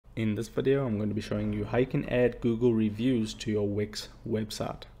In this video, I'm going to be showing you how you can add Google reviews to your Wix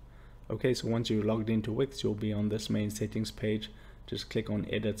website. Okay, so once you're logged into Wix, you'll be on this main settings page. Just click on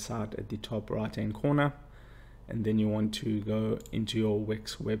Edit Site at the top right hand corner, and then you want to go into your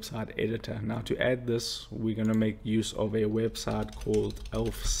Wix website editor. Now to add this, we're going to make use of a website called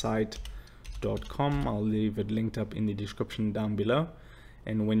elfsight.com. I'll leave it linked up in the description down below.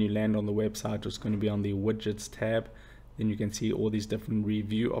 And when you land on the website, it's going to be on the widgets tab. Then you can see all these different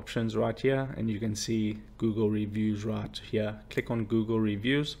review options right here, and you can see Google reviews right here. Click on Google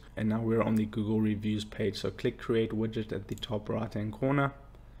reviews, and now we're on the Google reviews page. So click create widget at the top right hand corner,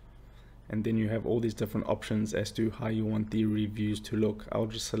 and then you have all these different options as to how you want the reviews to look. I'll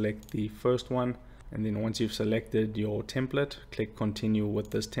just select the first one, and then once you've selected your template, click continue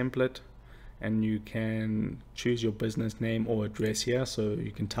with this template, and you can choose your business name or address here, so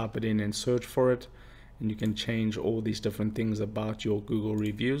you can type it in and search for it. And you can change all these different things about your Google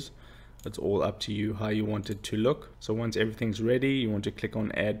reviews. It's all up to you how you want it to look. So once everything's ready, you want to click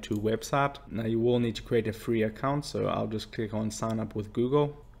on add to website. Now you will need to create a free account, so I'll just click on sign up with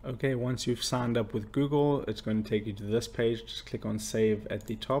Google. Okay, once you've signed up with Google, it's going to take you to this page. Just click on save at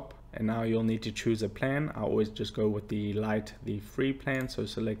the top, and now you'll need to choose a plan. I always just go with the free plan, so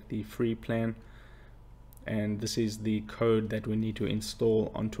select the free plan. And this is the code that we need to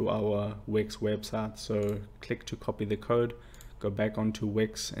install onto our Wix website. So click to copy the code, go back onto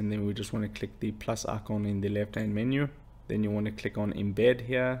Wix, and then we just want to click the plus icon in the left hand menu. Then you want to click on embed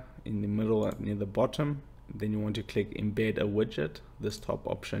here in the middle near the bottom. Then you want to click embed a widget, this top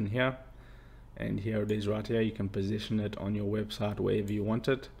option here, and here it is right here. You can position it on your website wherever you want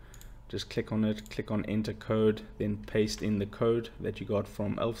it. Just click on it, click on enter code, then paste in the code that you got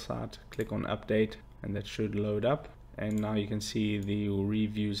from Elfsight. Click on update, and that should load up, and now you can see the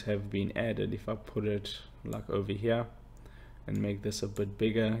reviews have been added. If I put it like over here and make this a bit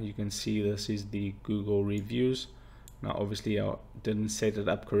bigger, you can see this is the Google reviews. Now obviously I didn't set it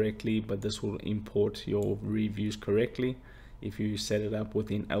up correctly, but this will import your reviews correctly if you set it up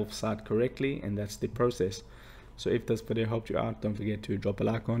within Elfsight correctly, and that's the process. So if this video helped you out, don't forget to drop a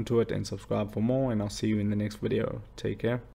like onto it and subscribe for more, and I'll see you in the next video. Take care.